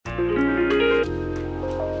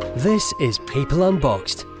This is People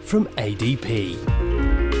Unboxed from ADP.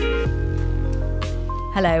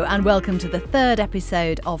 Hello and welcome to the third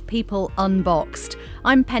episode of People Unboxed.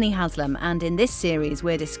 I'm Penny Haslam, and in this series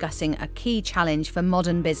we're discussing a key challenge for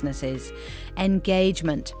modern businesses: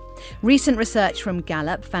 engagement. Recent research from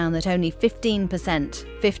Gallup found that only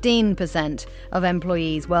 15% of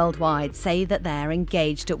employees worldwide say that they're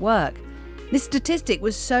engaged at work. This statistic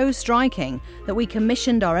was so striking that we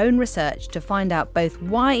commissioned our own research to find out both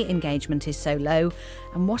why engagement is so low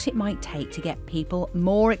and what it might take to get people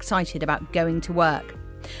more excited about going to work.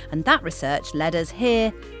 And that research led us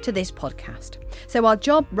here to this podcast. So our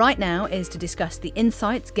job right now is to discuss the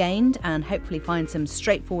insights gained and hopefully find some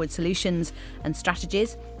straightforward solutions and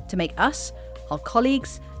strategies to make us, our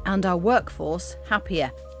colleagues and our workforce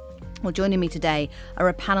happier. Well, joining me today are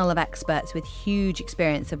a panel of experts with huge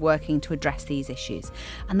experience of working to address these issues.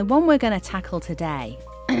 And the one we're going to tackle today,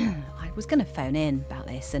 I was going to phone in about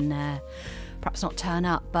this and perhaps not turn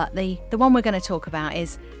up, but the one we're going to talk about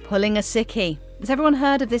is pulling a sickie. Has everyone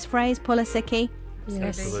heard of this phrase, pull a sickie?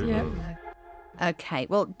 Yes. Yeah. Okay,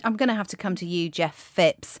 well, I'm going to have to come to you, Jeff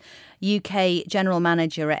Phipps, UK General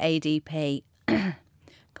Manager at ADP. Go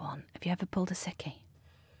on, have you ever pulled a sickie?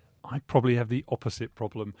 I probably have the opposite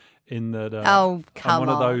problem in that I'm one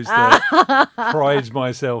of those that prides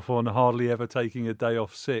myself on hardly ever taking a day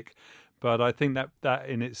off sick. But I think that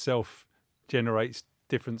in itself generates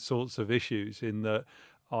different sorts of issues in that,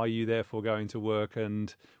 are you therefore going to work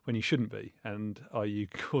and when you shouldn't be? And are you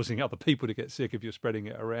causing other people to get sick if you're spreading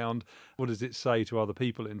it around? What does it say to other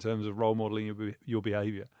people in terms of role modelling your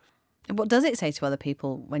behaviour? What does it say to other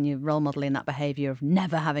people when you're role modelling that behaviour of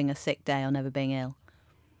never having a sick day or never being ill?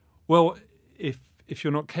 Well, if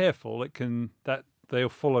you're not careful, they'll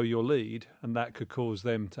follow your lead, and that could cause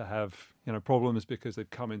them to have problems because they've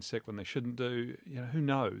come in sick when they shouldn't do. Who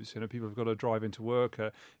knows? People have got to drive into work.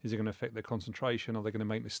 Is it going to affect their concentration? Are they going to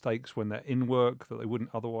make mistakes when they're in work that they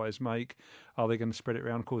wouldn't otherwise make? Are they going to spread it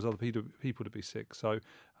around, cause other people to be sick? So,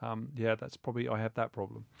 that's probably, I have that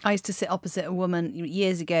problem. I used to sit opposite a woman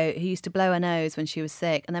years ago who used to blow her nose when she was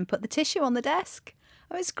sick and then put the tissue on the desk.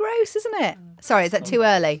 Oh, it's gross, isn't it? Sorry, is that too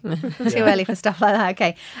early? Too early for stuff like that?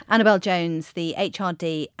 Okay. Annabelle Jones, the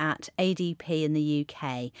HRD at ADP in the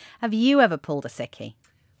UK. Have you ever pulled a sickie?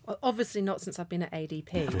 Well, obviously not since I've been at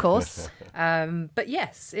ADP. Of course. But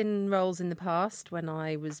yes, in roles in the past when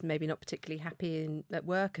I was maybe not particularly happy at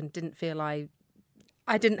work and didn't feel I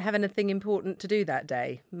didn't have anything important to do that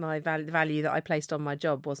day. The value that I placed on my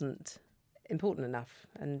job wasn't important enough,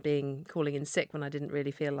 and calling in sick when I didn't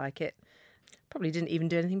really feel like it. Probably didn't even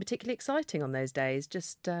do anything particularly exciting on those days,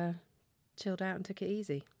 just chilled out and took it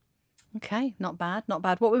easy. Okay, not bad.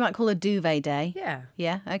 What we might call a duvet day. Yeah.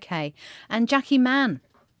 Yeah, okay. And Jackie Mann,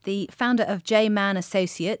 the founder of J. Mann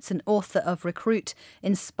Associates and author of Recruit,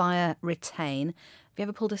 Inspire, Retain. Have you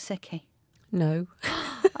ever pulled a sickie? No.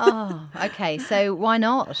 Oh, okay. So why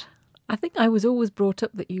not? I think I was always brought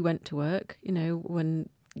up that you went to work, when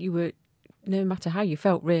you were, no matter how you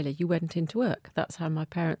felt, really, you went into work. That's how my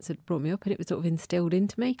parents had brought me up, and it was sort of instilled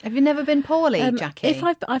into me. Have you never been poorly, Jackie? If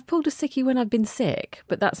I've pulled a sickie when I've been sick,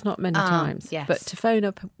 but that's not many times. Yes. But to phone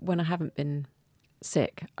up when I haven't been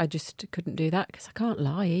sick, I just couldn't do that because I can't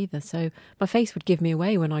lie either. So my face would give me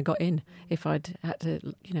away when I got in if I'd had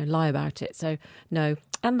to, lie about it. So no.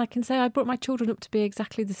 And I can say I brought my children up to be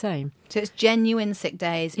exactly the same. So it's genuine sick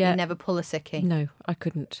days. Yeah. You never pull a sickie. No, I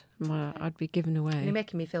couldn't. I'd be given away. You're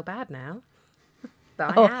making me feel bad now.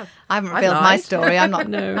 But I haven't revealed my story. I'm not.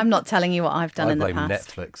 No. I'm not telling you what I've done in the past.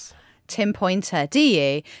 I blame Netflix. Tim Pointer, do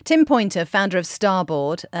you? Tim Pointer, founder of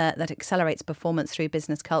Starboard, that accelerates performance through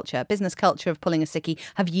business culture of pulling a sickie.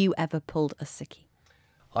 Have you ever pulled a sickie?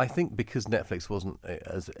 I think because Netflix wasn't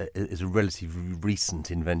is a relatively recent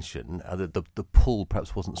invention, the pull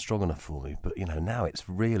perhaps wasn't strong enough for me. But now it's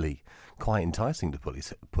really quite enticing to pull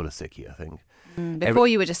a sickie, I think. Before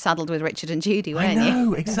you were just saddled with Richard and Judy, weren't you? I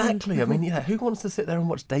know, exactly. I mean, who wants to sit there and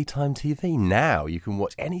watch daytime TV? Now you can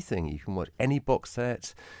watch anything. You can watch any box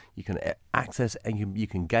set. You can access, and you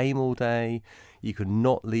can game all day. You can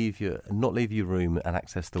not leave your room and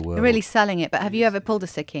access the world. You're really selling it. But have you ever pulled a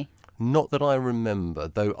sickie? Not that I remember,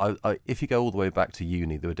 though. If you go all the way back to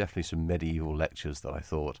uni, there were definitely some medieval lectures that I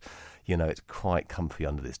thought, it's quite comfy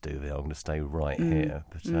under this duvet. I'm going to stay right here.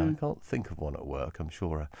 But I can't think of one at work. I'm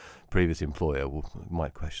sure a previous employer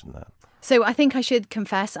might question that. So I think I should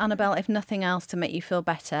confess, Annabelle, if nothing else, to make you feel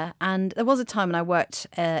better. And there was a time when I worked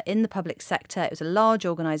in the public sector. It was a large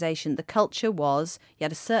organisation. The culture was you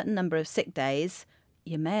had a certain number of sick days.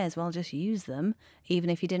 You may as well just use them, even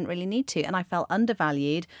if you didn't really need to. And I felt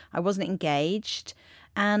undervalued. I wasn't engaged.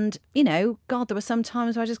 And, God, there were some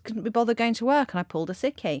times where I just couldn't be bothered going to work and I pulled a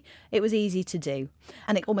sickie. It was easy to do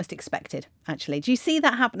and it almost expected, actually. Do you see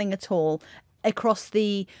that happening at all across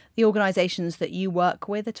the organisations that you work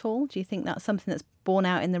with at all? Do you think that's something that's borne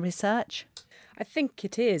out in the research? I think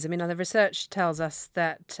it is. I mean, the research tells us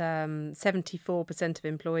that 74% of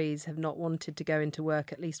employees have not wanted to go into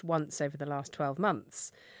work at least once over the last 12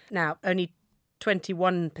 months. Now, only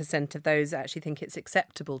 21% of those actually think it's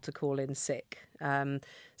acceptable to call in sick. So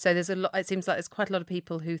there's a lot. It seems like there's quite a lot of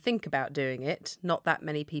people who think about doing it. Not that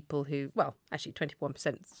many people who, well, actually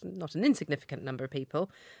 21% is not an insignificant number of people.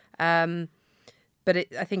 But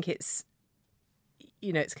I think it's,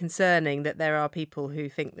 it's concerning that there are people who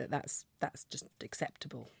think that that's just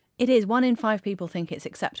acceptable. It is. 1 in 5 people think it's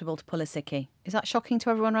acceptable to pull a sickie. Is that shocking to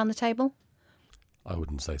everyone around the table? I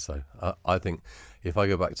wouldn't say so. I think if I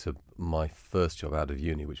go back to my first job out of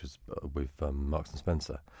uni, which was with Marks and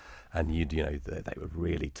Spencer, and they were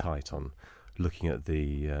really tight on looking at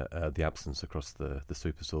the absence across the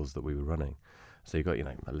superstores that we were running. So you got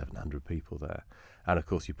 1,100 people there, and of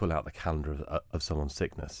course you pull out the calendar of someone's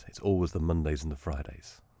sickness. It's always the Mondays and the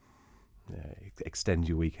Fridays. Yeah, extend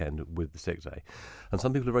your weekend with the sick day, and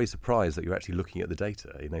some people are very surprised that you're actually looking at the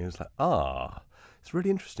data. It's like it's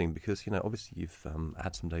really interesting because obviously you've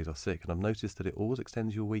had some days off sick, and I've noticed that it always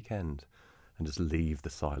extends your weekend, and just leave the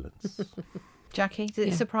silence. Jackie, is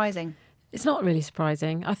it surprising? It's not really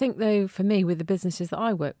surprising. I think, though, for me, with the businesses that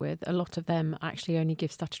I work with, a lot of them actually only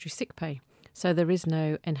give statutory sick pay. So there is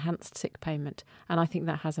no enhanced sick payment. And I think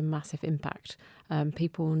that has a massive impact.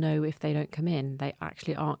 People know if they don't come in, they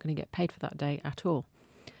actually aren't going to get paid for that day at all.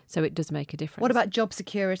 So it does make a difference. What about job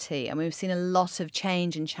security? I mean, we've seen a lot of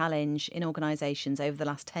change and challenge in organisations over the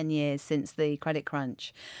last 10 years since the credit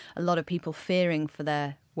crunch. A lot of people fearing for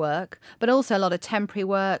their work, but also a lot of temporary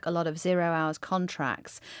work, a lot of 0 hours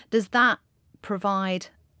contracts. Does that provide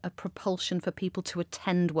a propulsion for people to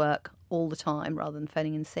attend work all the time rather than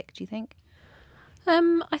phoning in sick, do you think?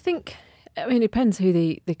 It depends who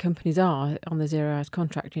the companies are on the 0 hours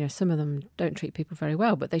contract. Some of them don't treat people very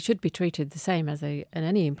well, but they should be treated the same as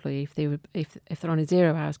any employee. If they're on a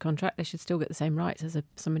 0 hours contract, they should still get the same rights as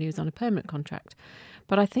somebody who's on a permanent contract.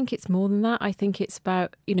 But I think it's more than that. I think it's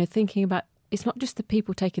about, thinking about, it's not just the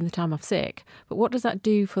people taking the time off sick, but what does that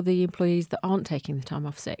do for the employees that aren't taking the time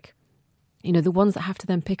off sick? The ones that have to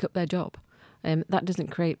then pick up their job. That doesn't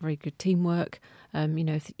create very good teamwork. And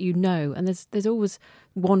there's always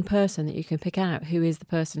one person that you can pick out who is the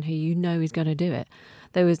person who is going to do it.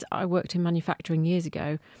 I worked in manufacturing years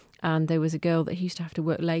ago, and there was a girl that used to have to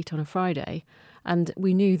work late on a Friday, and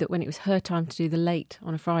we knew that when it was her time to do the late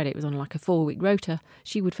on a Friday, it was on like a 4-week rota,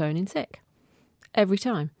 she would phone in sick every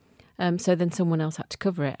time. So then someone else had to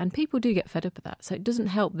cover it, and people do get fed up with that. So it doesn't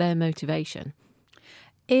help their motivation.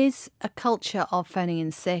 Is a culture of phoning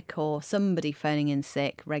in sick or somebody phoning in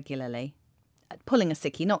sick regularly, pulling a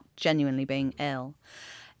sickie, not genuinely being ill,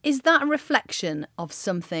 is that a reflection of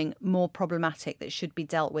something more problematic that should be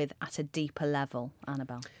dealt with at a deeper level,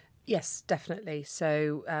 Annabelle? Yes, definitely.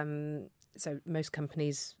 So most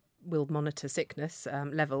companies will monitor sickness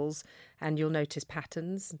levels, and you'll notice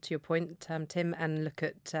patterns, to your point, Tim, and look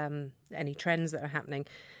at any trends that are happening.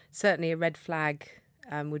 Certainly a red flag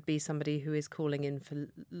would be somebody who is calling in for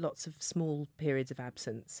lots of small periods of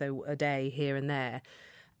absence, so a day here and there.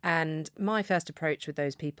 And my first approach with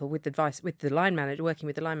those people, with advice, with the line manager, working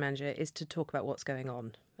with the line manager, is to talk about what's going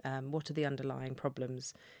on. What are the underlying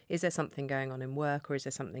problems? Is there something going on in work, or is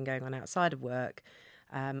there something going on outside of work?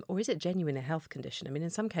 Or is it genuine a health condition? I mean, in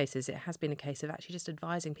some cases, it has been a case of actually just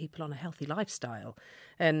advising people on a healthy lifestyle,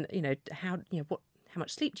 and how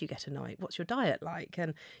much sleep do you get a night? What's your diet like?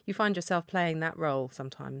 And you find yourself playing that role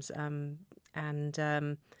sometimes.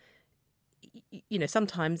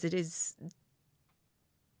 Sometimes it is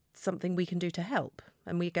something we can do to help,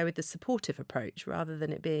 and we go with the supportive approach rather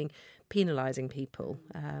than it being penalising people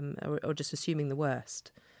or just assuming the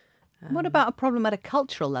worst. What about a problem at a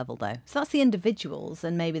cultural level, though? So that's the individuals,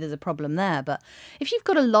 and maybe there's a problem there. But if you've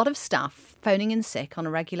got a lot of staff phoning in sick on a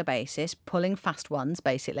regular basis, pulling fast ones,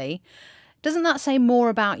 basically, doesn't that say more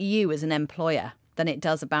about you as an employer than it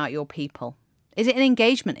does about your people? Is it an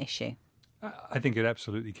engagement issue? I think it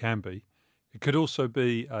absolutely can be. It could also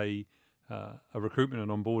be a recruitment and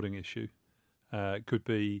onboarding issue. It could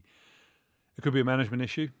be a management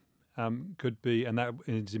issue. Could be, and that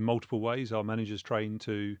is in multiple ways. Our managers trained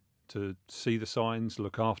to see the signs,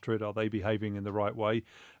 look after it. Are they behaving in the right way?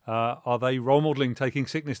 Are they role modelling taking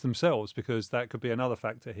sickness themselves? Because that could be another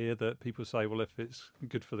factor here that people say, well, if it's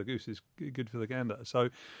good for the goose, it's good for the gander. So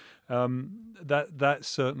that's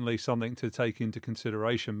certainly something to take into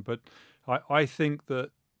consideration. But I think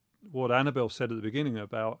that what Annabelle said at the beginning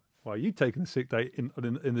about why you taking a sick day in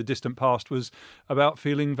the distant past was about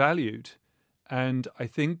feeling valued. And I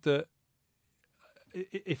think that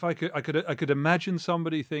if I could imagine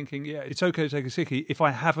somebody thinking, yeah, it's okay to take a sickie if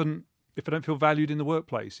I don't feel valued in the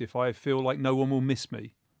workplace, if I feel like no one will miss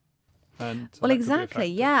me. And so well, exactly,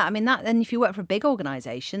 yeah. I mean, and if you work for a big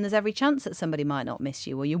organisation, there's every chance that somebody might not miss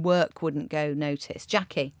you or your work wouldn't go noticed.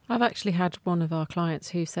 Jackie? I've actually had one of our clients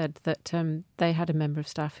who said that they had a member of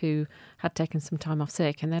staff who had taken some time off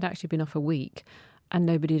sick and they'd actually been off a week and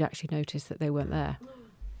nobody had actually noticed that they weren't there.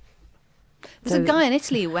 There's a guy in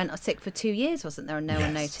Italy who went sick for 2 years, wasn't there, and no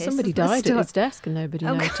one noticed? Somebody died at his desk and nobody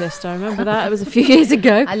noticed. I remember that. It was a few years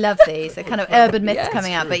ago. I love these. They're kind of urban myths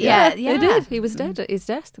coming out. But yeah. They did. He was dead at his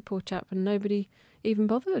desk, the poor chap, and nobody even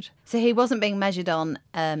bothered. So he wasn't being measured on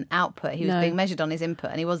output. He was being measured on his input,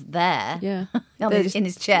 and he was there in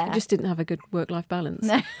his chair. He just didn't have a good work-life balance.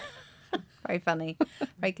 No. Very funny.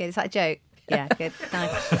 Very good. Is that a joke? Yeah, good.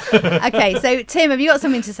 Nice. Okay, so Tim, have you got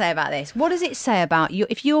something to say about this? What does it say about you?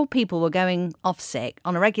 If your people were going off sick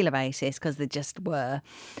on a regular basis, because they just were,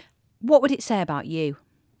 what would it say about you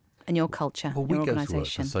and your culture, well, your we go to work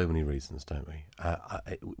organisation? for so many reasons, don't we?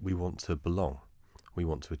 We want to belong. We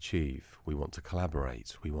want to achieve. We want to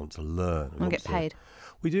collaborate. We want to learn. And get paid.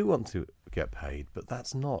 We do want to get paid, but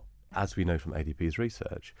that's not, as we know from ADP's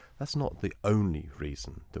research, that's not the only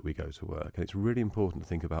reason that we go to work. And it's really important to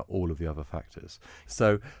think about all of the other factors.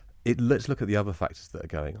 So let's look at the other factors that are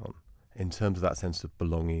going on in terms of that sense of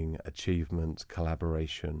belonging, achievement,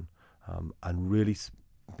 collaboration, and really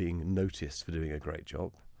being noticed for doing a great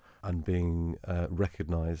job and being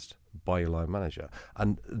recognised by your line manager.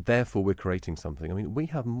 And therefore we're creating something. I mean, we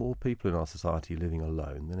have more people in our society living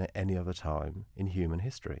alone than at any other time in human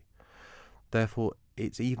history. Therefore,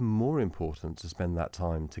 it's even more important to spend that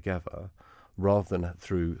time together rather than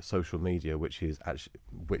through social media, which is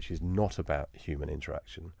not about human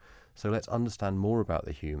interaction. So let's understand more about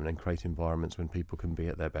the human and create environments when people can be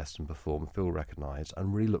at their best and perform, feel recognised,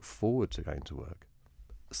 and really look forward to going to work.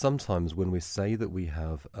 Sometimes when we say that we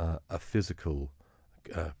have a physical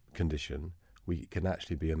condition, we can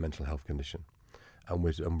actually be a mental health condition.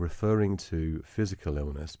 And I'm referring to physical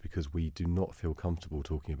illness because we do not feel comfortable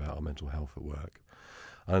talking about our mental health at work.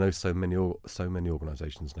 I know so many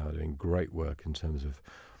organisations now are doing great work in terms of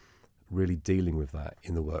really dealing with that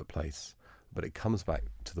in the workplace. But it comes back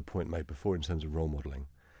to the point made before in terms of role modelling.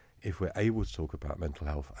 If we're able to talk about mental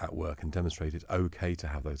health at work and demonstrate it's okay to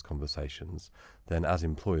have those conversations, then as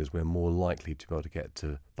employers we're more likely to be able to get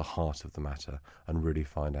to the heart of the matter and really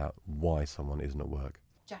find out why someone isn't at work.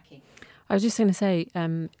 Jackie? I was just going to say,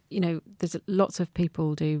 there's lots of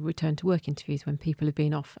people do return to work interviews when people have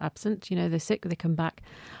been off absent. They're sick, they come back.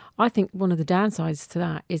 I think one of the downsides to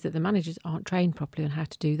that is that the managers aren't trained properly on how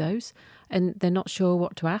to do those and they're not sure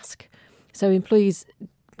what to ask. So employees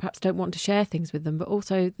perhaps don't want to share things with them, but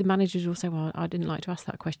also the managers will say, well, I didn't like to ask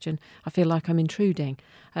that question. I feel like I'm intruding.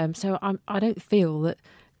 So I don't feel that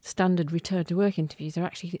standard return to work interviews are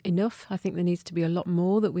actually enough. I think there needs to be a lot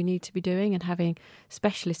more that we need to be doing and having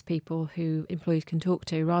specialist people who employees can talk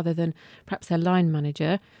to rather than perhaps their line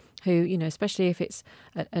manager who, especially if it's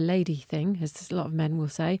a lady thing, as a lot of men will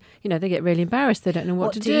say, they get really embarrassed. They don't know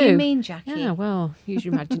what to do. What do you mean, Jackie? Yeah, well, use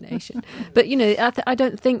your imagination. But, I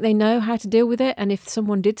don't think they know how to deal with it. And if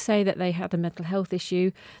someone did say that they had a mental health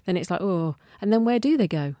issue, then it's like, oh, and then where do they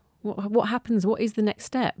go? What happens? What is the next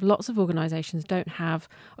step? Lots of organisations don't have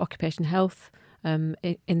occupational health in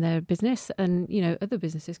their business and, other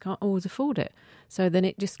businesses can't always afford it. So then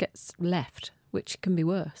it just gets left, which can be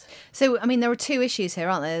worse. So, I mean, there are two issues here,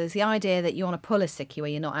 aren't there? There's the idea that you want to pull a sickie where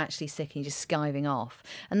you're not actually sick and you're just skiving off.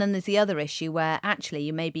 And then there's the other issue where actually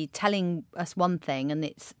you may be telling us one thing and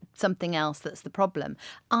it's something else that's the problem.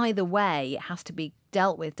 Either way, it has to be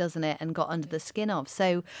dealt with, doesn't it, and got under the skin of.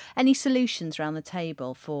 So any solutions around the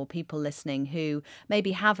table for people listening who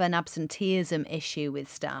maybe have an absenteeism issue with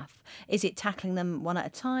staff? Is it tackling them one at a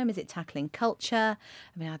time? Is it tackling culture?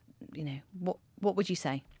 I mean, what would you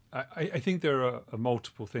say? I think there are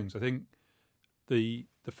multiple things. I think the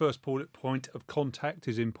first point of contact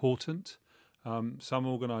is important. Some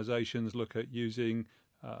organisations look at using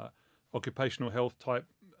occupational health type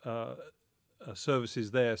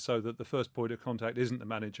services there so that the first point of contact isn't the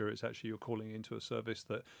manager, it's actually you're calling into a service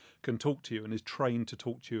that can talk to you and is trained to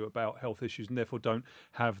talk to you about health issues and therefore don't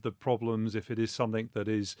have the problems if it is something that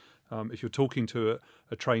is, if you're talking to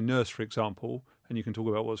a trained nurse, for example, and you can talk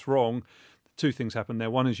about what's wrong, two things happen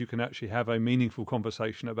there. One is you can actually have a meaningful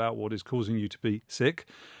conversation about what is causing you to be sick.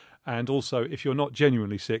 And also, if you're not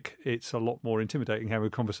genuinely sick, it's a lot more intimidating having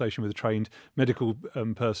a conversation with a trained medical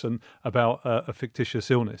person about a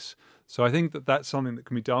fictitious illness. So I think that that's something that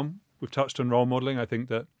can be done. We've touched on role modelling. I think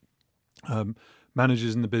that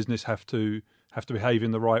managers in the business have to behave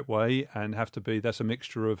in the right way and that's a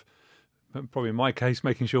mixture of, probably in my case,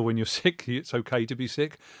 making sure when you're sick, it's okay to be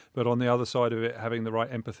sick. But on the other side of it, having the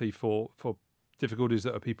right empathy for difficulties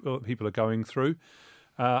that people are going through.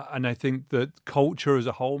 And I think that culture as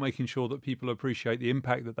a whole, making sure that people appreciate the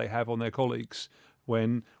impact that they have on their colleagues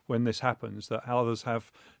when this happens, that others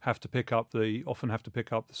often have to pick up the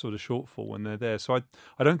sort of shortfall when they're there. So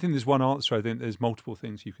I don't think there's one answer. I think there's multiple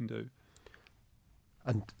things you can do.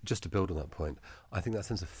 And just to build on that point, I think that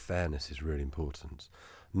sense of fairness is really important,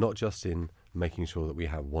 not just in making sure that we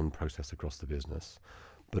have one process across the business,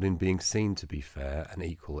 but in being seen to be fair and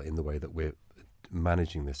equal in the way that we're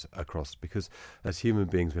managing this across. Because as human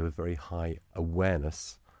beings, we have a very high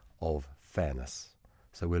awareness of fairness.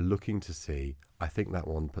 So we're looking to see, I think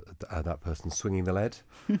that person swinging the lead.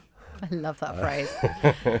 I love that phrase.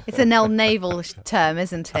 It's an old naval term,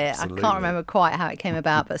 isn't it? Absolutely. I can't remember quite how it came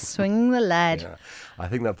about, but swinging the lead. Yeah. I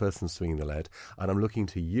think that person's swinging the lead, and I'm looking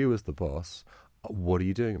to you as the boss. What are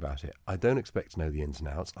you doing about it? I don't expect to know the ins and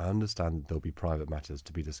outs. I understand there'll be private matters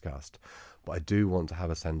to be discussed, but I do want to have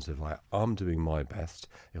a sense of, like, I'm doing my best.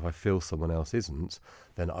 If I feel someone else isn't,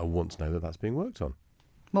 then I want to know that that's being worked on.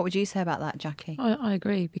 What would you say about that, Jackie? I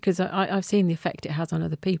agree, because I've seen the effect it has on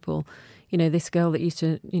other people. You know, this girl that used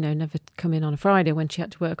to, never come in on a Friday when she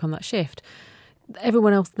had to work on that shift.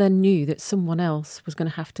 Everyone else then knew that someone else was going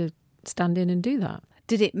to have to stand in and do that.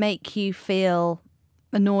 Did it make you feel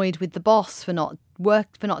annoyed with the boss for not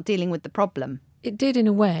dealing with the problem? It did in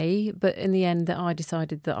a way, but in the end that I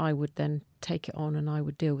decided that I would then take it on and I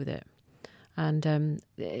would deal with it. And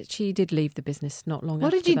she did leave the business not long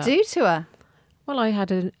after that. What did you do to her? Well, I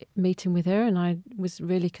had a meeting with her and I was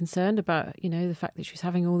really concerned about, the fact that she was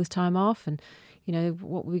having all this time off and,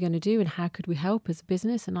 what were we going to do and how could we help as a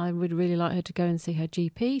business? And I would really like her to go and see her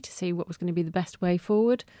GP to see what was going to be the best way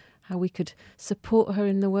forward, how we could support her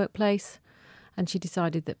in the workplace. And she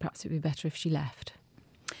decided that perhaps it would be better if she left.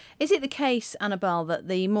 Is it the case, Annabelle, that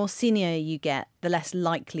the more senior you get, the less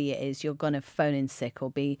likely it is you're going to phone in sick or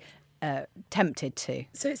be tempted to?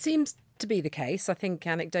 So it seems to be the case, I think,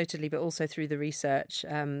 anecdotally, but also through the research.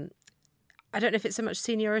 I don't know if it's so much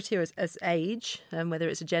seniority or as age, whether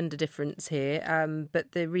it's a gender difference here,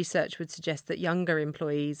 but the research would suggest that younger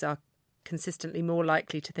employees are consistently more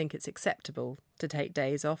likely to think it's acceptable to take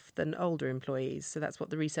days off than older employees. So that's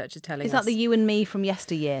what the research is telling us. Is that the you and me from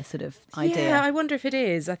yesteryear sort of idea? Yeah, I wonder if it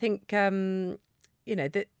is. I think, that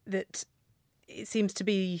it seems to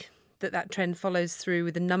be that trend follows through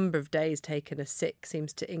with the number of days taken as sick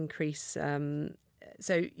seems to increase.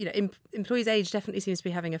 Employees' age definitely seems to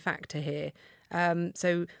be having a factor here.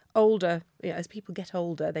 So older, as people get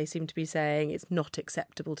older, they seem to be saying it's not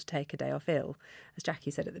acceptable to take a day off ill. As Jackie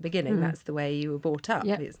said at the beginning, that's the way you were brought up.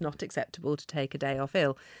 Yep. It's not acceptable to take a day off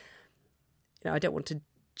ill. I don't want to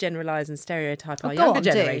generalise and stereotype our younger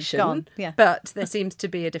generation, but there seems to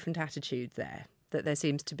be a different attitude there, that there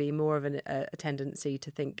seems to be more of a tendency to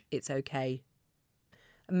think it's okay.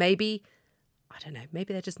 Maybe, I don't know,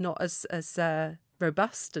 maybe they're just not as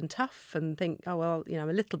robust and tough and think, oh, well, I'm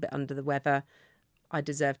a little bit under the weather. I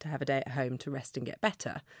deserve to have a day at home to rest and get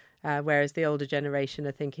better. Whereas the older generation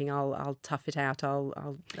are thinking, I'll tough it out.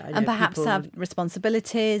 And perhaps have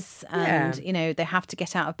responsibilities and, they have to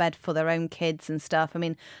get out of bed for their own kids and stuff. I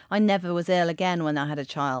mean, I never was ill again when I had a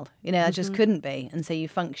child. I just couldn't be. And so you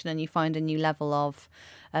function and you find a new level of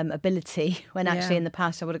ability when actually in the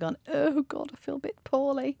past I would have gone, oh, God, I feel a bit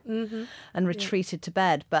poorly and retreated to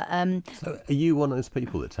bed. But So are you one of those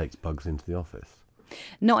people that takes bugs into the office?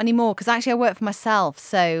 Not anymore, because actually I work for myself.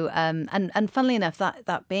 So, and funnily enough,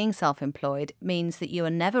 that being self-employed means that you are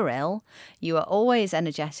never ill. You are always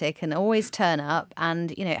energetic and always turn up.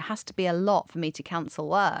 And, it has to be a lot for me to cancel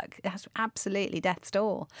work. It has absolutely death's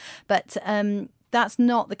door. But that's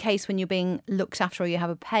not the case when you're being looked after or you have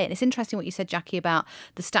a pay. And it's interesting what you said, Jackie, about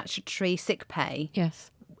the statutory sick pay.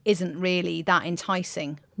 Yes. Isn't really that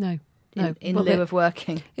enticing. No. In lieu of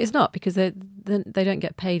working. It's not, because they don't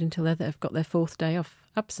get paid until they've got their fourth day off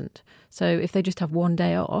absent. So if they just have one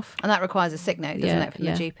day off... And that requires a sick note, doesn't it, from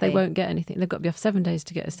the GP? They won't get anything. They've got to be off 7 days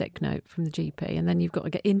to get a sick note from the GP, and then you've got to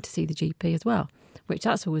get in to see the GP as well, which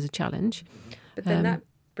that's always a challenge. But then that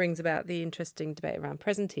brings about the interesting debate around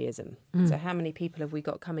presenteeism. So how many people have we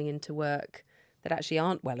got coming into work that actually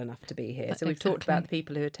aren't well enough to be here? So we've talked about the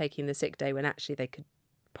people who are taking the sick day when actually they could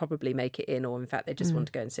probably make it in, or in fact they just want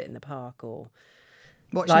to go and sit in the park, or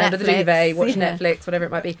lie under the duvet, watch Yeah. Netflix, whatever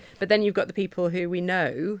it might be. But then you've got the people who we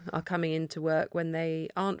know are coming into work when they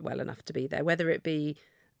aren't well enough to be there, whether it be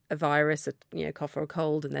a virus, a cough or a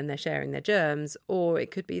cold, and then they're sharing their germs, or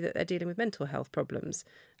it could be that they're dealing with mental health problems,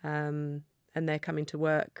 and they're coming to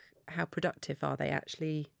work. How productive are they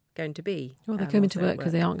actually going to be? Well, they're coming to work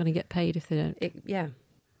because they aren't going to get paid if they don't.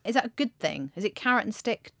 Is that a good thing? Is it carrot and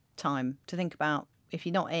stick time to think about? If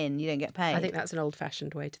you're not in, you don't get paid. I think that's an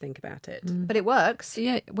old-fashioned way to think about it. But it works.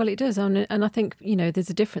 Yeah, well, it does, and I think there's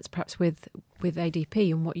a difference perhaps with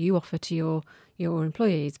ADP and what you offer to your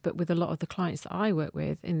employees, but with a lot of the clients that I work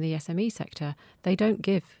with in the SME sector, they don't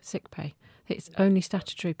give sick pay. It's only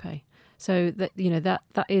statutory pay. So that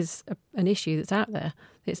that is an issue that's out there.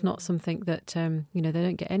 It's not something that they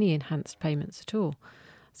don't get any enhanced payments at all.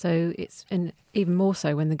 So and even more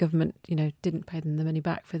so when the government, didn't pay them the money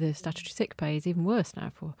back for the statutory sick pay is even worse now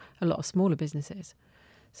for a lot of smaller businesses.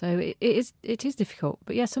 So it is difficult.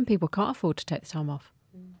 But yeah, some people can't afford to take the time off.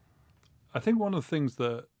 I think one of the things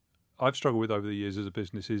that I've struggled with over the years as a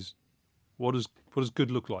business is what does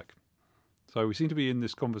good look like? So we seem to be in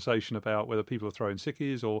this conversation about whether people are throwing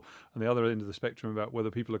sickies, or on the other end of the spectrum about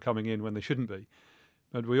whether people are coming in when they shouldn't be.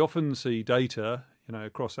 But we often see data,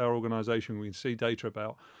 across our organisation, we can see data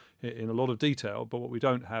about in a lot of detail, but what we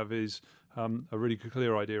don't have is a really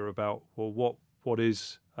clear idea about, well, what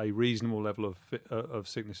is a reasonable level of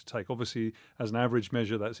sickness to take. Obviously, as an average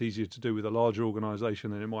measure, that's easier to do with a larger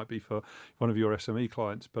organisation than it might be for one of your SME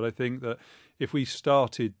clients. But I think that if we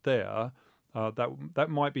started there, that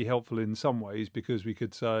might be helpful in some ways, because we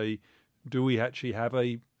could say, do we actually have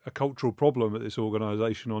a cultural problem at this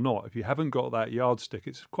organisation or not? If you haven't got that yardstick,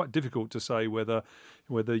 it's quite difficult to say whether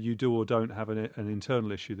you do or don't have an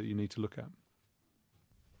internal issue that you need to look at.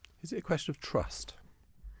 Is it a question of trust?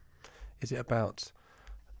 Is it about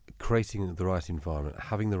creating the right environment,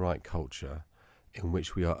 having the right culture in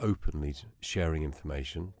which we are openly sharing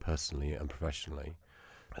information, personally and professionally,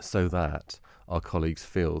 so that our colleagues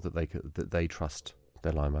feel that they trust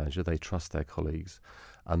their line manager, they trust their colleagues,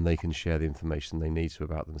 and they can share the information they need to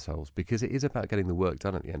about themselves? Because it is about getting the work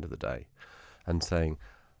done at the end of the day and saying,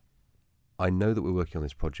 I know that we're working on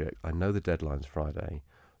this project, I know the deadline's Friday,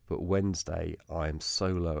 but Wednesday I am so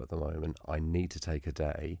low at the moment, I need to take a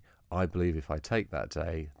day. I believe if I take that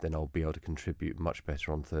day, then I'll be able to contribute much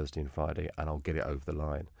better on Thursday and Friday, and I'll get it over the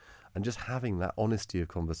line. And just having that honesty of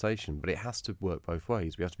conversation, but it has to work both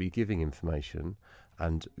ways. We have to be giving information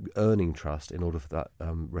and earning trust in order for that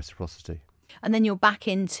reciprocity. And then you're back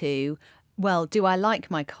into, well, do I like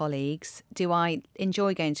my colleagues? Do I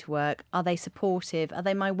enjoy going to work? Are they supportive? Are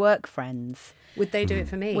they my work friends? Would they do it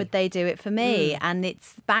for me? Would they do it for me? And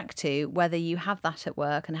it's back to whether you have that at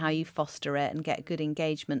work and how you foster it and get good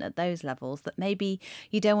engagement at those levels, that maybe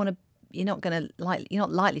you don't want to, you're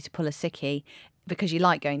not likely to pull a sickie because you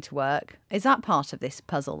like going to work. Is that part of this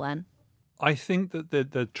puzzle then? I think that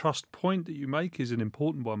the trust point that you make is an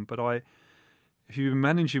important one, but if you've been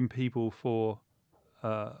managing people for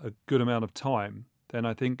a good amount of time, then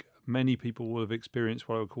I think many people will have experienced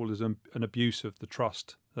what I would call as an abuse of the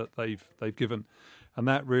trust that they've given, and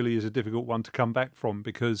that really is a difficult one to come back from,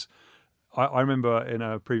 because I remember in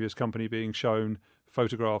a previous company being shown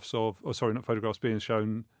being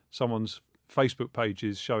shown someone's Facebook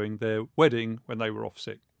pages showing their wedding when they were off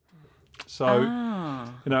sick. So,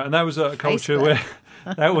 and that was a culture Facebook.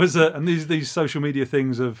 where that was, and these social media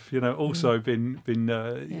things have, also been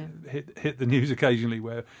hit the news occasionally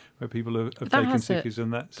where people have taken sickies,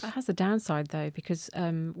 and that has a downside though, because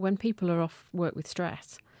when people are off work with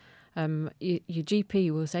stress, your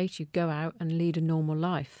GP will say to you, go out and lead a normal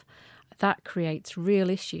life. That creates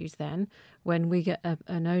real issues then when we get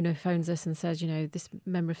an owner phones us and says, this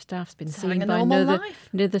member of staff's been seen by another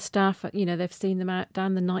staff, they've seen them out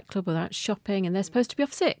down the nightclub or out shopping and they're supposed to be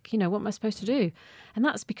off sick. What am I supposed to do? And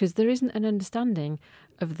that's because there isn't an understanding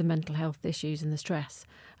of the mental health issues and the stress.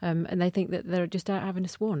 And they think that they're just out having a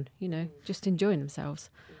swan, just enjoying themselves.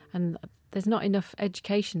 And there's not enough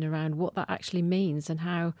education around what that actually means and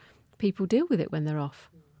how people deal with it when they're off.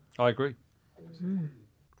 I agree.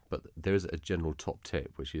 But there is a general top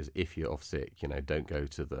tip, which is if you're off sick, don't go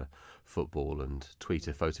to the football and tweet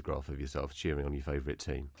a photograph of yourself cheering on your favourite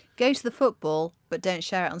team. Go to the football, but don't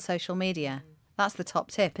share it on social media. That's the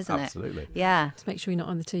top tip, isn't it? Absolutely. Yeah. Just make sure you're not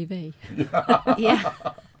on the TV. Yeah.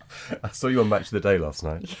 I saw you on Match of the Day last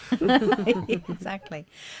night. Exactly.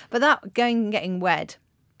 But that getting wed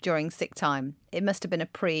during sick time, it must have been a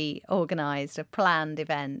pre-organised, a planned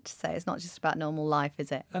event. So it's not just about normal life,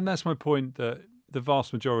 is it? And that's my point, that the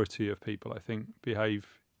vast majority of people, I think, behave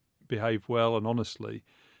well and honestly.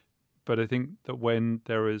 But I think that when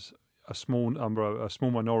there is a small number, a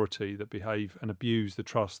small minority that behave and abuse the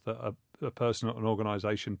trust that a person or an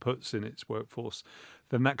organisation puts in its workforce,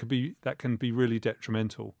 then that can be really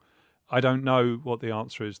detrimental. I don't know what the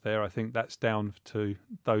answer is there. I think that's down to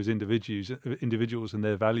those individuals and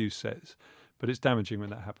their value sets. But it's damaging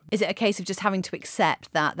when that happens. Is it a case of just having to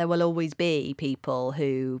accept that there will always be people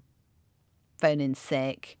who phone in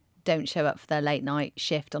sick, don't show up for their late night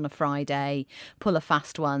shift on a Friday, pull a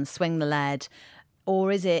fast one, swing the lead?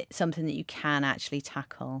 Or is it something that you can actually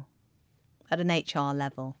tackle at an HR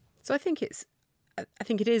level? So I think it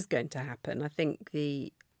is going to happen. I think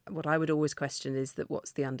what I would always question is that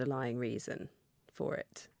what's the underlying reason for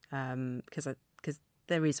it? Because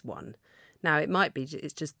there is one. Now, it might be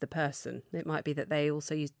it's just the person. It might be that they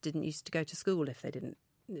also didn't used to go to school if they didn't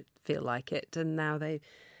feel like it, and now they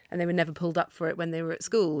were never pulled up for it when they were at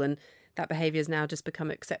school, and that behaviour has now just become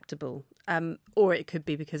acceptable. Or it could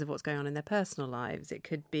be because of what's going on in their personal lives. It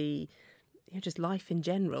could be just life in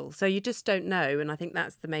general. So you just don't know, and I think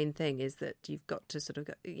that's the main thing, is that you've got to sort of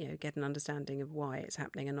get an understanding of why it's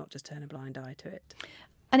happening and not just turn a blind eye to it.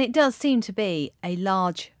 And it does seem to be a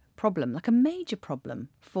large problem, like a major problem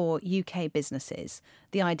for UK businesses,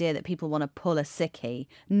 the idea that people want to pull a sickie,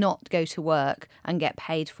 not go to work and get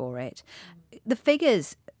paid for it. The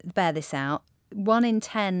figures bear this out. 1 in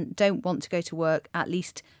 10 don't want to go to work at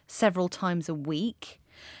least several times a week.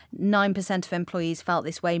 9% of employees felt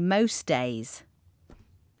this way most days.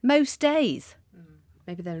 Most days.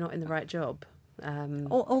 Maybe they're not in the right job.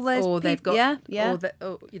 Or they've got, yeah.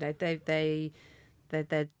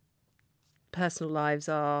 Their personal lives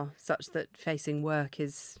are such that facing work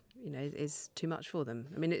is too much for them.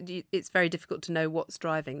 I mean, it's very difficult to know what's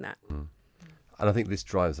driving that. And I think this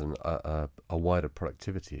drives a wider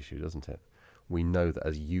productivity issue, doesn't it? We know that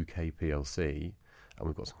as UK PLC, and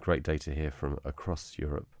we've got some great data here from across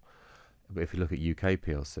Europe, but if you look at UK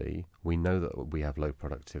PLC, we know that we have low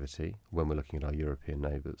productivity when we're looking at our European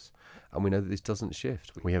neighbours. And we know that this doesn't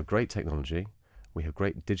shift. We have great technology, we have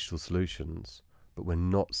great digital solutions, but we're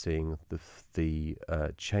not seeing the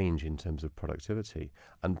change in terms of productivity.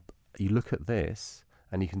 And you look at this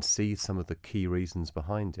and you can see some of the key reasons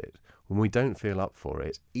behind it. When we don't feel up for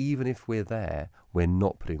it, even if we're there, we're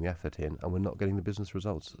not putting the effort in and we're not getting the business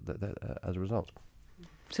results as a result.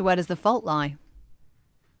 So where does the fault lie?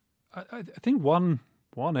 I think one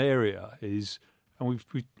area is, and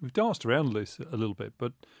we've danced around this a little bit,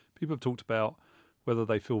 but people have talked about whether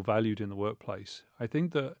they feel valued in the workplace. I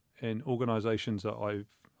think that in organisations that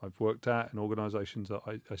I've worked at and organisations that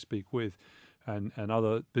I speak with and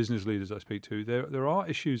other business leaders I speak to, there are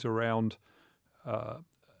issues around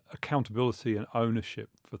accountability and ownership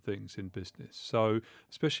for things in business. So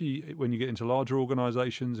especially when you get into larger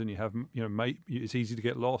organisations and you have, it's easy to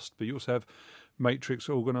get lost, but you also have matrix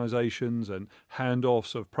organisations and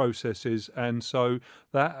handoffs of processes. And so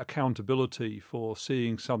that accountability for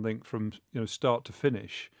seeing something from, start to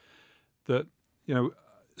finish, that,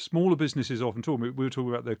 smaller businesses often talk. We were talking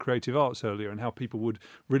about the creative arts earlier and how people would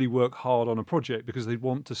really work hard on a project because they'd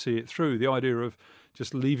want to see it through. The idea of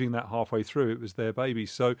just leaving that halfway through, it was their baby.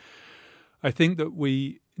 So I think that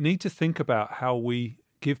we need to think about how we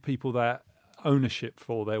give people that ownership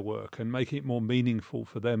for their work and make it more meaningful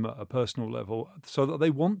for them at a personal level so that they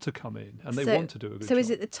want to come in and they want to do a good job. So is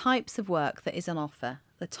it the types of work that is on offer,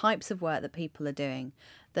 the types of work that people are doing,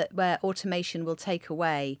 that where automation will take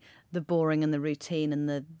away the boring and the routine and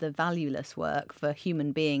the valueless work for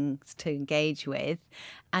human beings to engage with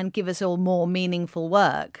and give us all more meaningful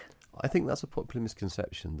work? I think that's a popular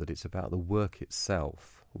misconception, that it's about the work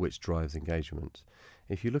itself which drives engagement.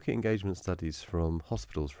 If you look at engagement studies from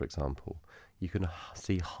hospitals, for example, you can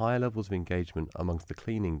see higher levels of engagement amongst the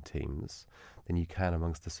cleaning teams than you can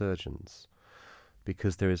amongst the surgeons,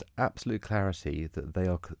 because there is absolute clarity that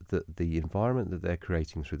that the environment that they're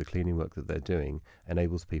creating through the cleaning work that they're doing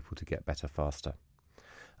enables people to get better faster.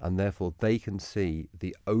 And therefore they can see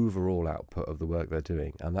the overall output of the work they're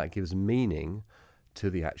doing, and that gives meaning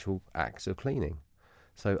to the actual acts of cleaning.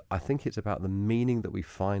 So I think it's about the meaning that we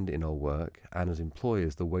find in our work, and as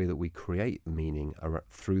employers, the way that we create meaning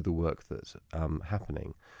through the work that's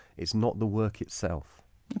happening. It's not the work itself.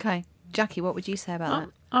 Okay. Jackie, what would you say about that?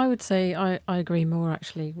 I would say I agree more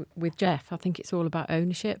actually with Jeff. I think it's all about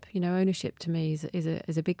ownership. Ownership to me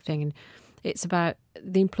is a big thing, and it's about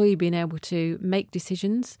the employee being able to make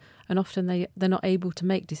decisions, and often they're not able to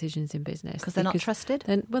make decisions in business because they're not trusted.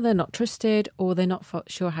 They're not trusted, or they're not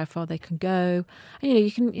sure how far they can go.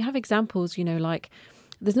 And you have examples. Like,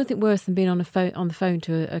 there's nothing worse than being on the phone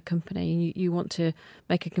to a company and you want to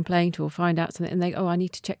make a complaint or find out something, and I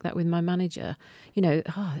need to check that with my manager.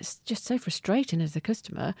 It's just so frustrating as a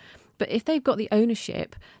customer, But if they've got the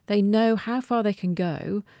ownership, they know how far they can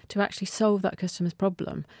go to actually solve that customer's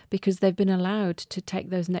problem, because they've been allowed to take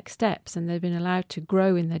those next steps and they've been allowed to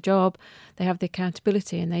grow in their job. They have the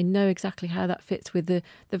accountability and they know exactly how that fits with the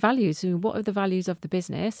values. And what are the values of the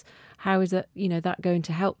business? How is that, that going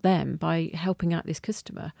to help them by helping out this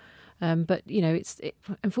customer? But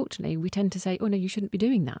unfortunately, we tend to say, "Oh no, you shouldn't be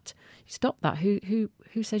doing that. Stop that. Who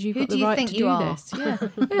says you've got the right to do this? Yeah,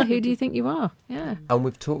 yeah. Who do you think you are? Yeah." And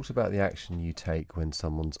we've talked about the action you take when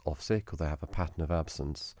someone's off sick or they have a pattern of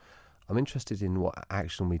absence. I'm interested in what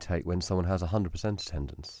action we take when someone has 100%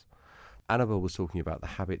 attendance. Annabelle was talking about the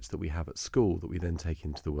habits that we have at school that we then take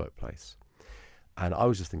into the workplace, and I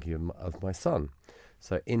was just thinking of my son.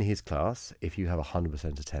 So in his class, if you have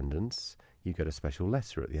 100% attendance, you get a special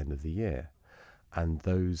letter at the end of the year, and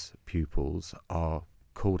those pupils are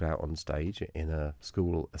called out on stage in a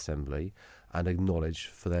school assembly and acknowledged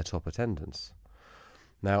for their top attendance.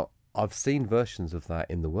 Now, I've seen versions of that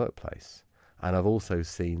in the workplace, and I've also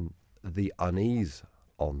seen the unease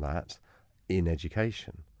on that in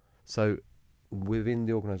education. So within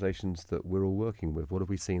the organisations that we're all working with, what have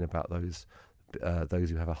we seen about those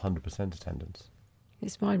who have 100% attendance?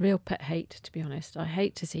 It's my real pet hate, to be honest. I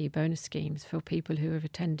hate to see bonus schemes for people who have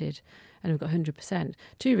attended and have got 100%.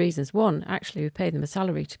 Two reasons. One, actually, we pay them a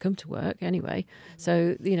salary to come to work anyway.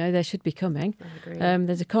 So, they should be coming. I agree.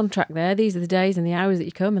 There's a contract there. These are the days and the hours that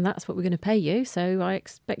you come, and that's what we're going to pay you. So I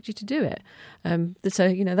expect you to do it.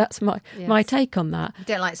 So, that's my take on that. You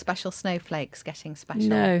don't like special snowflakes getting special?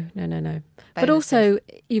 No. Bonuses. But also,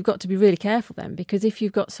 you've got to be really careful then, because if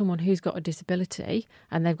you've got someone who's got a disability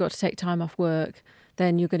and they've got to take time off work,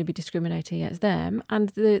 then you're going to be discriminating against them. And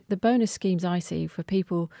the bonus schemes I see for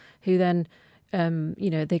people who then,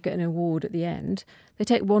 they get an award at the end, they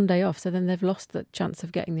take one day off, so then they've lost the chance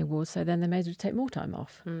of getting the award, so then they may as well take more time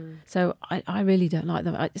off. So I really don't like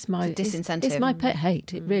them. It's a disincentive. It's my pet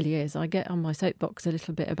hate. It really is. I get on my soapbox a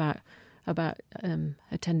little bit about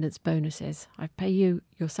attendance bonuses. I pay you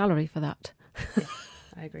your salary for that.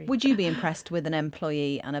 I agree. Would you be impressed with an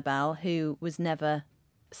employee, Annabelle, who was never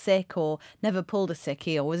sick or never pulled a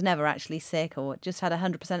sickie or was never actually sick or just had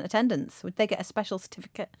 100% attendance? Would they get a special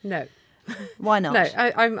certificate? No. Why not?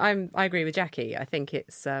 No, I agree with Jackie. I think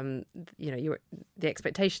it's the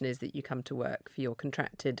expectation is that you come to work for your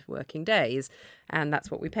contracted working days, and that's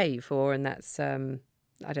what we pay you for, and that's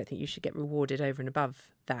I don't think you should get rewarded over and above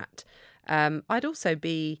that. I'd also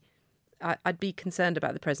be concerned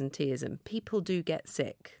about the presenteeism. People do get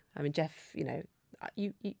sick. I mean, Jeff,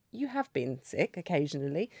 you have been sick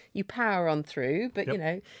occasionally. You power on through, but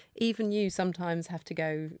Yep. even you sometimes have to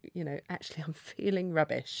go. Actually, I'm feeling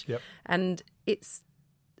rubbish, Yep. and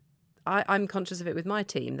I'm conscious of it with my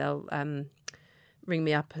team. They'll ring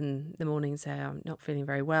me up in the morning and say, "I'm not feeling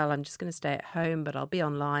very well. I'm just going to stay at home, but I'll be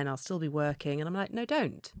online. I'll still be working." And I'm like, "No,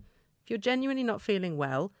 don't. If you're genuinely not feeling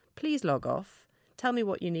well, please log off. Tell me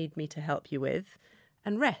what you need me to help you with,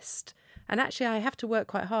 and rest." And actually, I have to work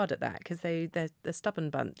quite hard at that because they're a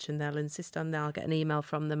stubborn bunch, and they'll insist on. I'll get an email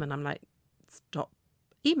from them, and I'm like, "Stop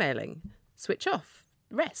emailing, switch off,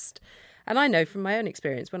 rest." And I know from my own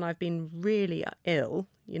experience when I've been really ill,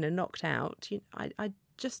 knocked out, I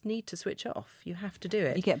just need to switch off. You have to do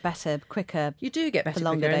it. You get better quicker. You do get better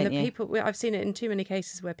longer, quicker. don't And you? I've seen it in too many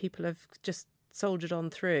cases where people have just soldiered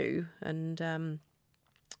on through and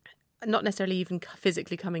not necessarily even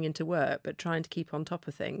physically coming into work, but trying to keep on top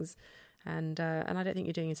of things. And I don't think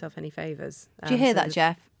you're doing yourself any favours. Do you hear that,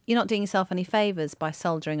 Jeff? You're not doing yourself any favours by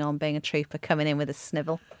soldiering on, being a trooper, coming in with a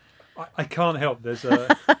snivel. I can't help. There's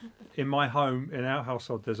in my home, in our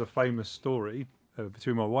household, there's a famous story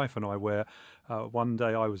between my wife and I where one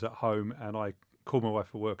day I was at home and I called my wife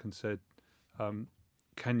for work and said,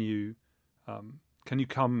 "Can you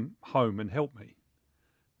come home and help me?"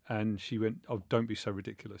 And she went, "Oh, don't be so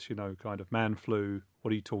ridiculous, kind of man flu.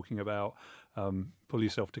 What are you talking about? Pull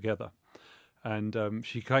yourself together." And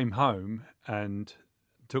she came home and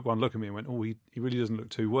took one look at me and went, "Oh, he really doesn't look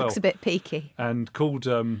too well." Looks a bit peaky. And called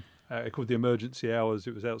the emergency hours.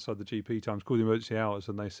 It was outside the GP times. Called the emergency hours,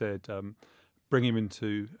 and they said, "Bring him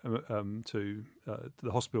into to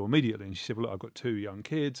the hospital immediately." And she said, "Well, look, I've got 2 young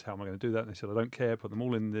kids. How am I going to do that?" And they said, "I don't care. Put them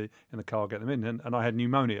all in the car, get them in." And I had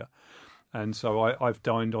pneumonia. And so I've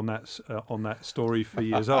dined on that story for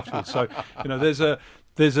years afterwards. So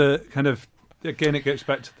there's a kind of, again, it gets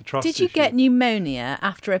back to the trust Did you issue. get pneumonia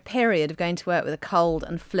after a period of going to work with a cold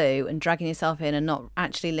and flu and dragging yourself in and not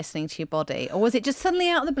actually listening to your body? Or was it just suddenly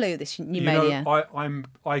out of the blue, this pneumonia?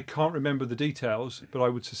 I can't remember the details, but I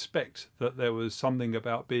would suspect that there was something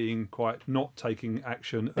about being not taking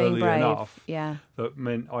action Being early brave, enough yeah. that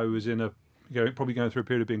meant I was probably going through a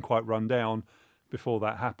period of being quite run down before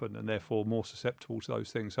that happened, and therefore more susceptible to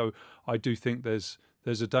those things. So I do think there's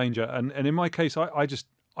a danger, and in my case,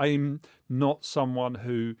 I'm not someone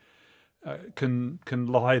who can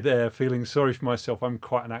lie there feeling sorry for myself. I'm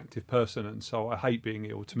quite an active person, and so I hate being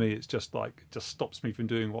ill. To me, it's just like it just stops me from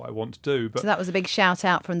doing what I want to do. But so that was a big shout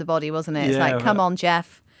out from the body, wasn't it? It's yeah, like, come on,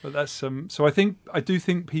 Jeff. But that's so I do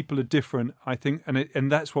think people are different. I think,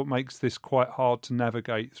 and that's what makes this quite hard to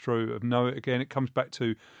navigate through. Again, it comes back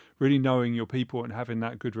to really knowing your people and having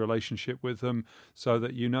that good relationship with them, so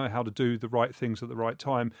that you know how to do the right things at the right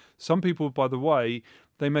time. Some people, by the way,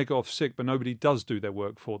 they may go off sick, but nobody does do their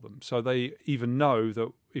work for them. So they even know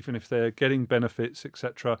that even if they're getting benefits,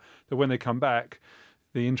 etc., that when they come back,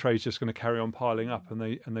 the in-tray is just going to carry on piling up, and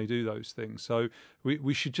they do those things. So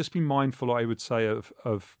we should just be mindful, I would say,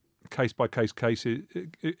 of case-by-case cases,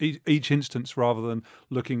 each instance, rather than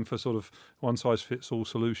looking for sort of one-size-fits-all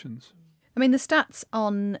solutions. I mean, the stats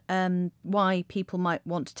on why people might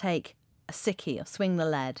want to take a sickie or swing the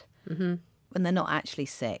lead when they're not actually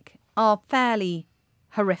sick are fairly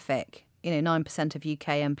horrific. 9% of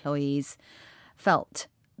UK employees felt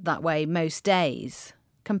that way most days,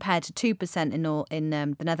 compared to 2% in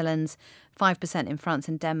the Netherlands, 5% in France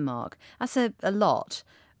and Denmark. That's a lot.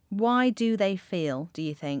 Why do they feel, do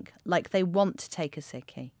you think, like they want to take a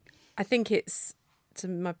sickie? I think it's, to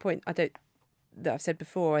my point, that I've said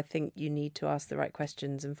before, I think you need to ask the right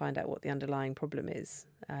questions and find out what the underlying problem is.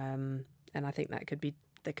 And I think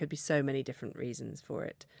there could be so many different reasons for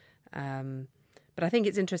it. But I think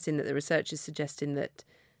it's interesting that the research is suggesting that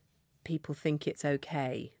people think it's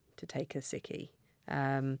okay to take a sickie.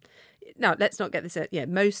 Now, let's not get this.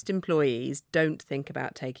 Most employees don't think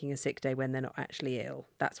about taking a sick day when they're not actually ill.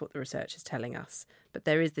 That's what the research is telling us. But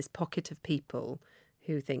there is this pocket of people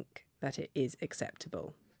who think that it is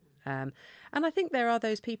acceptable. And I think there are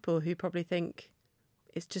those people who probably think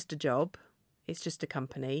it's just a job, it's just a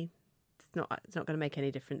company. It's not going to make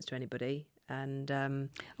any difference to anybody. And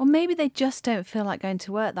or maybe they just don't feel like going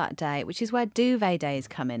to work that day, which is where duvet days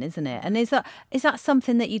come in, isn't it? And is that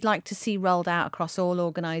something that you'd like to see rolled out across all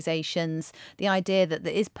organisations? The idea that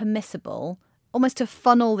it is permissible, almost to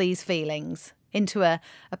funnel these feelings into a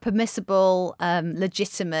permissible,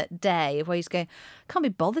 legitimate day where you just go, can't be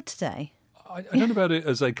bothered today. I don't know about it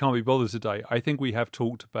as they can't be bothered today. I think we have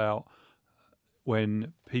talked about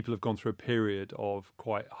when people have gone through a period of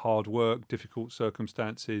quite hard work, difficult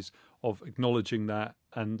circumstances, of acknowledging that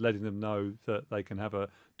and letting them know that they can have a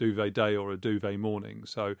duvet day or a duvet morning.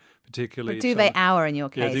 So particularly a duvet hour in your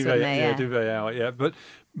case, duvet hour, yeah.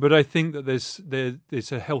 But I think that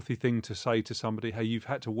there's a healthy thing to say to somebody, hey, you've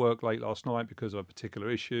had to work late last night because of a particular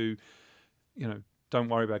issue. Don't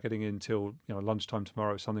worry about getting in till lunchtime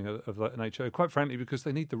tomorrow, something of that nature. Quite frankly, because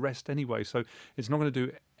they need the rest anyway. So it's not going to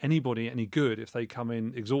do anybody any good if they come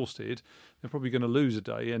in exhausted. They're probably going to lose a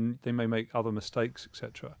day, and they may make other mistakes,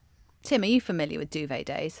 etc. Tim, are you familiar with duvet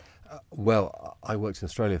days? Well, I worked in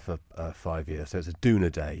Australia for 5 years, so it's a doona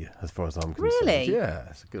day as far as I'm concerned. Really? Yeah,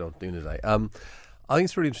 it's a good old doona day. I think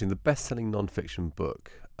it's really interesting. The best-selling non-fiction book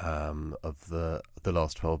of the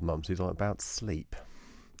last 12 months is about sleep.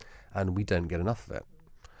 And we don't get enough of it.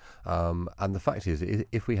 And the fact is,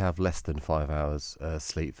 if we have less than 5 hours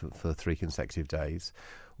sleep for 3 consecutive days,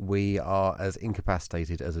 we are as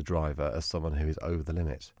incapacitated as a driver as someone who is over the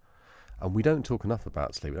limit. And we don't talk enough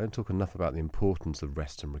about sleep. We don't talk enough about the importance of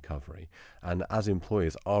rest and recovery. And as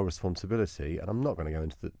employers, our responsibility, and I'm not going to go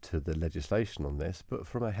into the legislation on this, but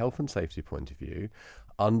from a health and safety point of view,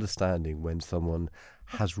 understanding when someone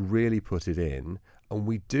has really put it in, and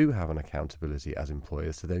we do have an accountability as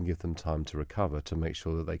employers to then give them time to recover to make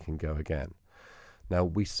sure that they can go again. Now,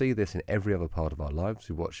 we see this in every other part of our lives.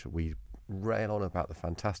 We rail on about the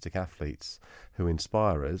fantastic athletes who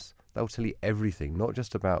inspire us. They'll tell you everything, not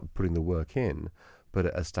just about putting the work in, but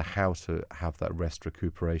as to how to have that rest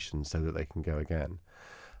recuperation so that they can go again.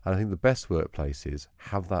 And I think the best workplaces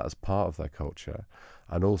have that as part of their culture,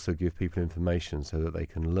 and also give people information so that they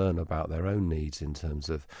can learn about their own needs in terms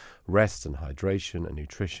of rest and hydration and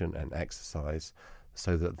nutrition and exercise,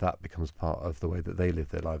 so that becomes part of the way that they live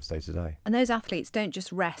their lives day to day. And those athletes don't just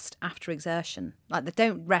rest after exertion. Like, they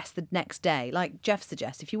don't rest the next day. Like Jeff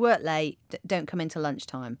suggests, if you work late, don't come into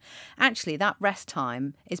lunchtime. Actually, that rest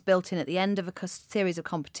time is built in at the end of a series of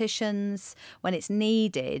competitions when it's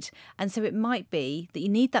needed. And so it might be that you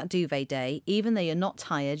need that duvet day, even though you're not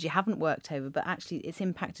tired, you haven't worked over, but actually it's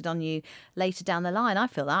impacted on you later down the line. I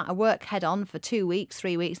feel that. I work head on for 2 weeks,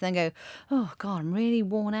 3 weeks, and then go, oh God, I'm really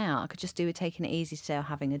worn out. I could just do with taking it easy today or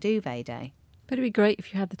having a duvet day. But it'd be great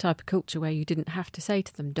if you had the type of culture where you didn't have to say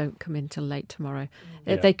to them, don't come in till late tomorrow.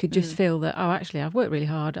 Yeah. They could just feel that, oh, actually, I've worked really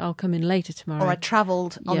hard, I'll come in later tomorrow. Or I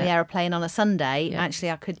travelled on the Yeah. aeroplane on a Sunday. Yeah.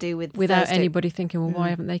 Actually, I could do with Without Thursday. anybody thinking, well, why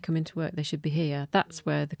haven't they come into work? They should be here. That's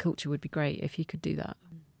where the culture would be great if you could do that.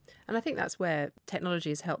 And I think that's where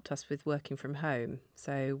technology has helped us with working from home.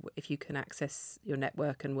 So if you can access your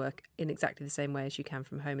network and work in exactly the same way as you can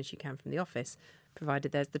from home as you can from the office,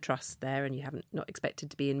 provided there's the trust there and you haven't not expected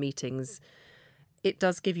to be in meetings, it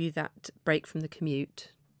does give you that break from the commute.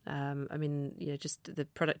 Just the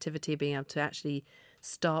productivity of being able to actually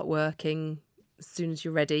start working as soon as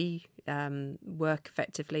you're ready, work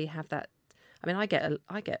effectively, have that. I mean, I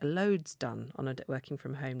get loads done on a working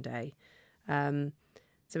from home day.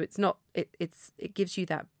 So it's not it gives you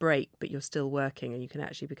that break, but you're still working and you can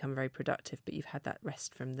actually become very productive. But you've had that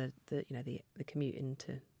rest from the commute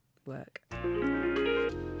into work.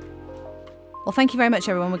 Well, thank you very much,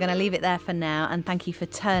 everyone. We're going to leave it there for now, and thank you for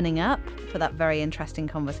turning up for that very interesting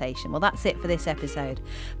conversation. Well, that's it for this episode.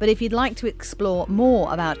 But if you'd like to explore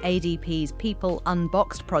more about ADP's People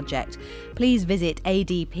Unboxed project, please visit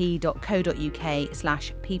adp.co.uk/People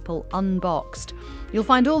Unboxed. You'll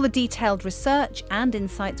find all the detailed research and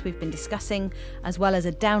insights we've been discussing, as well as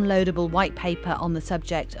a downloadable white paper on the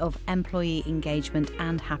subject of employee engagement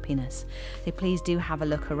and happiness. So please do have a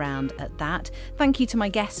look around at that. Thank you to my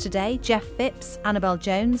guests today, Jeff Phipps, Annabelle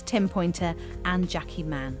Jones, Tim Pointer and Jackie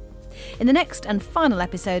Mann. In the next and final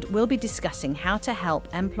episode, we'll be discussing how to help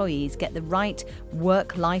employees get the right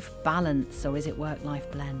work-life balance, or is it work-life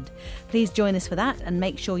blend? Please join us for that and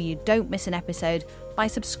make sure you don't miss an episode by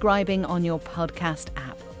subscribing on your podcast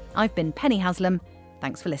app. I've been Penny Haslam.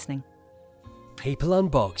 Thanks for listening. People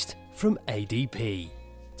Unboxed from ADP.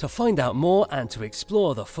 To find out more and to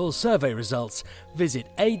explore the full survey results, visit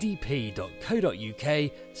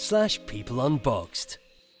adp.co.uk/People Unboxed.